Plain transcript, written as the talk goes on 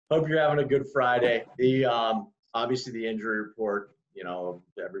Hope you're having a good Friday. The obviously the injury report,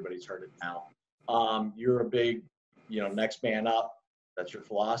 everybody's heard it now. You're a big, next man up. That's your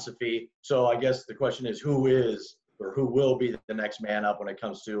philosophy. So I guess the question is, who will be the next man up when it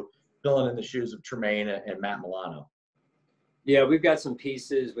comes to filling in the shoes of Tremaine and Matt Milano? Yeah, we've got some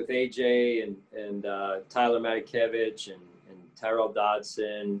pieces with AJ and Tyler Matakevich and Tyrell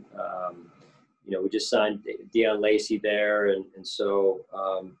Dodson. We just signed Deon Lacey there, and so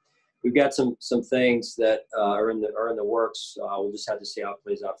we've got some things that are in the works. We'll just have to see how it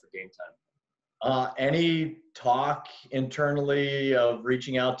plays out for game time. Any talk internally of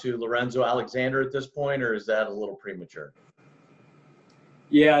reaching out to Lorenzo Alexander at this point, or is that a little premature?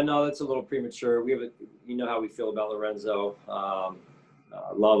 Yeah, no, that's a little premature. You know how we feel about Lorenzo.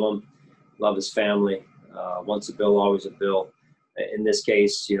 Love him, love his family. Once a Bill, always a Bill. In this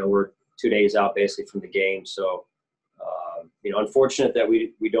case, we're 2 days out basically from the game. So, unfortunate that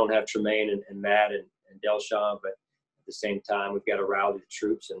we don't have Tremaine and Matt and Delshawn, but at the same time, we've got to rally the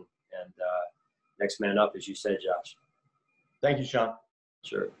troops and next man up, as you said, Josh. Thank you, Sean.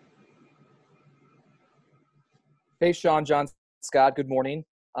 Sure. Hey, Sean, John, Scott, good morning.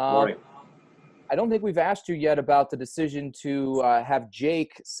 Morning. I don't think we've asked you yet about the decision to have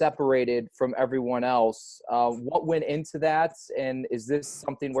Jake separated from everyone else. What went into that, and is this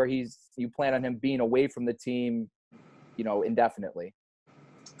something where you plan on him being away from the team, indefinitely?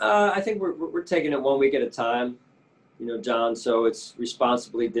 I think we're taking it 1 week at a time, John. So it's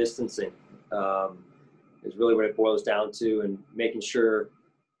responsibly distancing is really what it boils down to, and making sure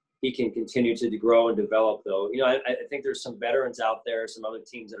he can continue to grow and develop. Though, I think there's some veterans out there, some other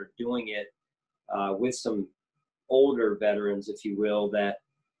teams that are doing it. With some older veterans, if you will, that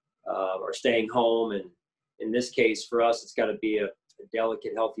are staying home. And in this case, for us, it's got to be a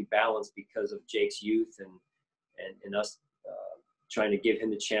delicate, healthy balance because of Jake's youth and us trying to give him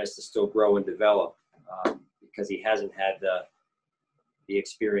the chance to still grow and develop because he hasn't had the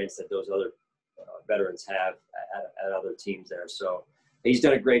experience that those other veterans have at other teams there. So he's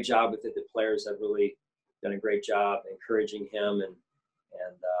done a great job with it. The players have really done a great job encouraging him, and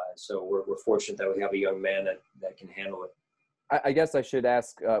so we're fortunate that we have a young man that can handle it. I guess I should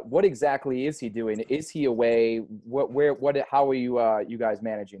ask, what exactly is he doing? Is he away? How are you guys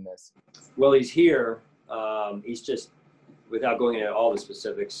managing this? Well, he's here. He's just, without going into all the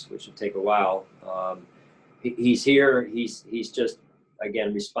specifics, which would take a while, he's here. He's just,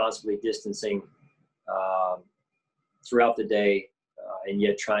 again, responsibly distancing throughout the day, and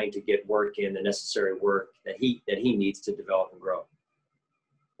yet trying to get work in, the necessary work that he needs to develop and grow.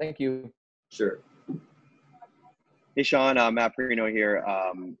 Thank you. Sure. Hey, Sean, Matt Perino here.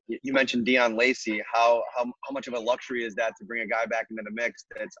 You mentioned Deon Lacey. How much of a luxury is that to bring a guy back into the mix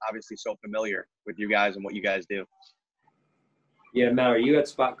that's obviously so familiar with you guys and what you guys do? Yeah, Matt, are you at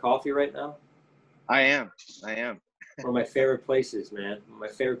Spot Coffee right now? I am. One of my favorite places, man. One of my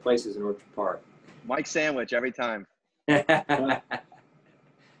favorite places in Orchard Park. Mike sandwich every time. Good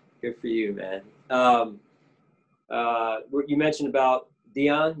for you, man. You mentioned about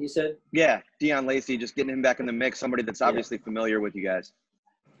Deon, you said? Yeah, Deon Lacey, just getting him back in the mix, somebody that's obviously familiar with you guys.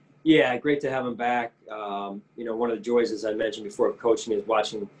 Yeah, great to have him back. One of the joys, as I mentioned before, of coaching is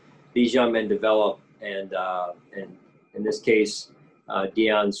watching these young men develop. And in this case,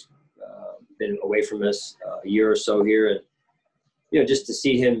 Deon's been away from us a year or so here. And, just to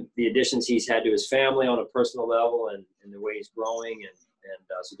see him, the additions he's had to his family on a personal level and the way he's growing. And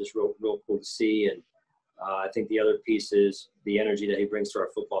so just real cool to see. And I think the other piece is the energy that he brings to our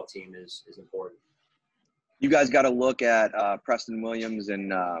football team is important. You guys got to look at Preston Williams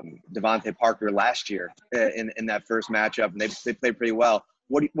and Devontae Parker last year in that first matchup, and they played pretty well.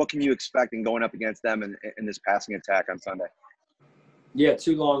 What can you expect in going up against them in this passing attack on Sunday? Yeah,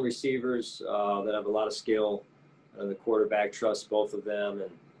 two long receivers that have a lot of skill. The quarterback trusts both of them,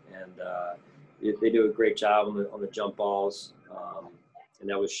 and they do a great job on the jump balls, and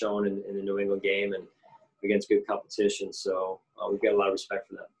that was shown in the New England game and against good competition. So we've got a lot of respect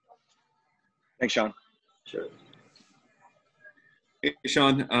for them. Thanks, Sean. Sure. Hey,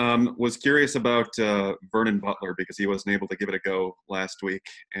 Sean, was curious about Vernon Butler because he wasn't able to give it a go last week,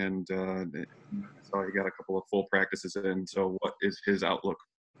 and so he got a couple of full practices in. So what is his outlook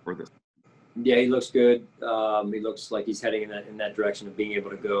for this? Yeah, he looks good. He looks like he's heading in that direction of being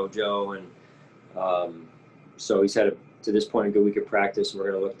able to go, Joe. And so he's had, to this point, a good week of practice, and we're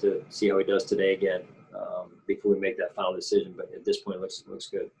going to look to see how he does today again before we make that final decision. But at this point, it looks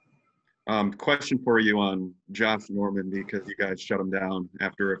good. Question for you on Josh Norman, because you guys shut him down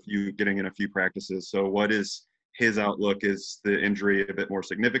after getting in a few practices. So what is his outlook? Is the injury a bit more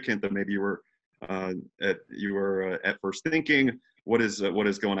significant than maybe you were at first thinking? what is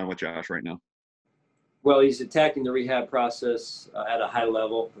going on with Josh right now? Well, he's attacking the rehab process at a high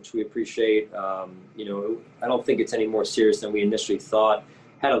level, which we appreciate. You know, I don't think it's any more serious than we initially thought.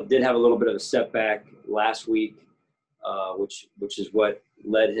 Did have a little bit of a setback last week, which is what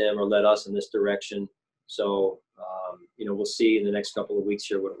led us in this direction. So, you know, we'll see in the next couple of weeks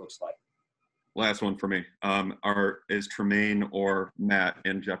here what it looks like. Last one for me. Is Tremaine or Matt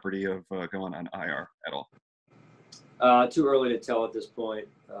in jeopardy of going on IR at all? Too early to tell at this point.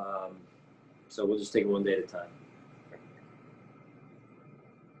 So we'll just take it one day at a time.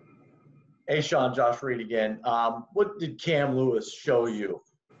 Hey, Sean, Josh Reed again. What did Cam Lewis show you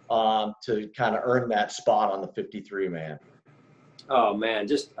to kind of earn that spot on the 53-man? Oh, man,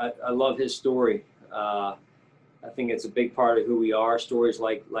 I love his story. I think it's a big part of who we are, stories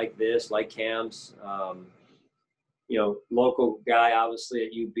like this, like Cam's. You know, local guy, obviously,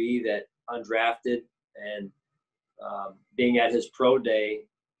 at UB that undrafted, and being at his pro day,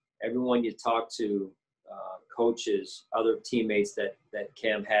 everyone you talk to, coaches, other teammates that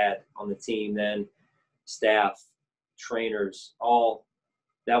Cam had on the team, then staff, trainers, all,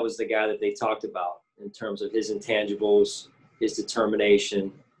 that was the guy that they talked about in terms of his intangibles, his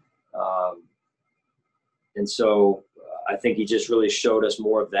determination. And so I think he just really showed us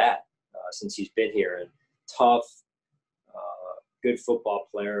more of that since he's been here. And tough, good football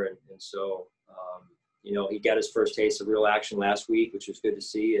player. And so, you know, he got his first taste of real action last week, which was good to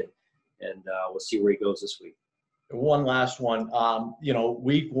see. And we'll see where he goes this week. One last one. You know,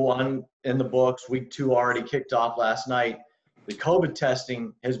 week 1 in the books, week 2 already kicked off last night. The COVID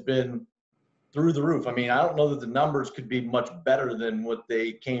testing has been through the roof. I mean, I don't know that the numbers could be much better than what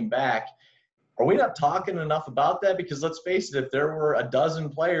they came back. Are we not talking enough about that? Because let's face it, if there were a dozen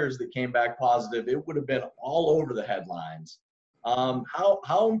players that came back positive, it would have been all over the headlines.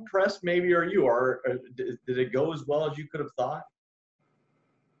 How impressed maybe are you, or did it go as well as you could have thought?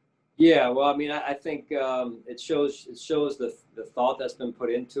 Yeah, well, I mean, I think it shows the thought that's been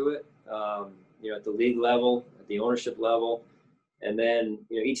put into it. You know, at the league level, at the ownership level, and then,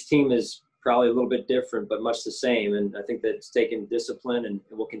 you know, each team is probably a little bit different, but much the same. And I think that's taken discipline, and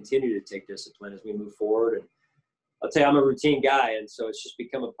will continue to take discipline as we move forward. And I'll tell you, I'm a routine guy, and so it's just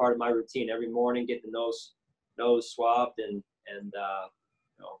become a part of my routine every morning, getting the nose swabbed and you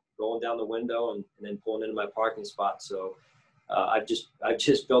know, rolling down the window and then pulling into my parking spot. So I've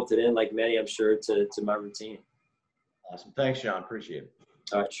just built it in, like many, I'm sure, to my routine. Awesome. Thanks, Sean. Appreciate it.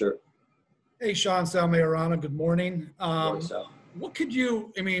 All right, sure. Hey, Sean, Sal Majorana, good morning. Morning, Sal. What could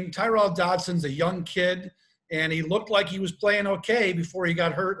you, I mean, Tyrel Dodson's a young kid, and he looked like he was playing okay before he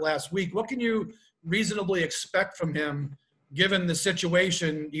got hurt last week. What can you reasonably expect from him, given the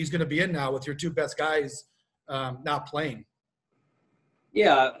situation he's going to be in now with your two best guys not playing?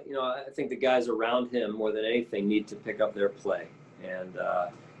 Yeah, you know, I think the guys around him more than anything need to pick up their play, and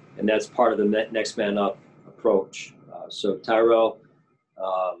that's part of the next man up approach. So Tyrel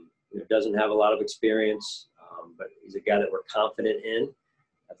doesn't have a lot of experience, but he's a guy that we're confident in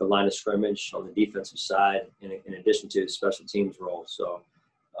at the line of scrimmage on the defensive side, in addition to his special teams role. So,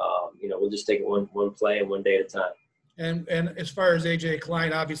 you know, we'll just take it one play and one day at a time. And as far as A.J.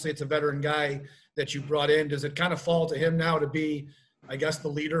 Klein, obviously it's a veteran guy that you brought in. Does it kind of fall to him now to be, I guess, the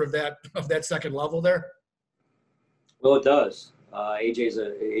leader of that second level there? Well, it does.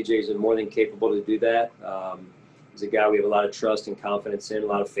 AJ's more than capable to do that. He's a guy we have a lot of trust and confidence in, a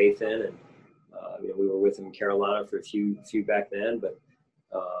lot of faith in, and you know, we were with him in Carolina for a few back then, but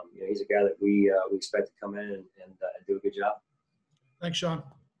you know, he's a guy that we expect to come in and do a good job. Thanks, Sean.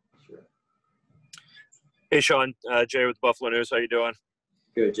 Sure. Hey, Sean, Jay with Buffalo News. How you doing?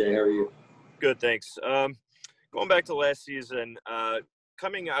 Good, Jay. How are you? Good, thanks. Going back to last season,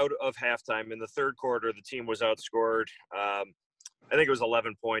 coming out of halftime in the third quarter, the team was outscored. I think it was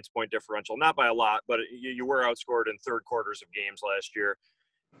 11 points, point differential. Not by a lot, but you were outscored in third quarters of games last year.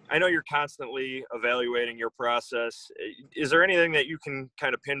 I know you're constantly evaluating your process. Is there anything that you can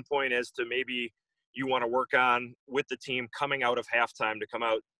kind of pinpoint as to maybe you want to work on with the team coming out of halftime to come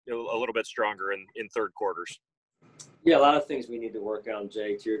out a little bit stronger in third quarters? Yeah, a lot of things we need to work on,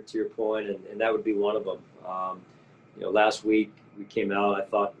 Jay, to your point, and that would be one of them. You know, last week we came out, I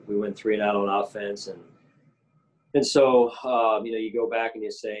thought we went 3-and-out on offense, and so, you know, you go back and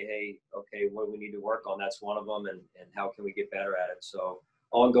you say, hey, okay, what do we need to work on? That's one of them, and how can we get better at it? So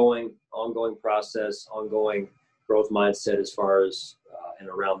ongoing process, ongoing growth mindset as far as and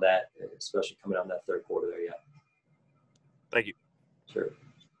around that, especially coming out in that third quarter there, yeah. Thank you. Sure.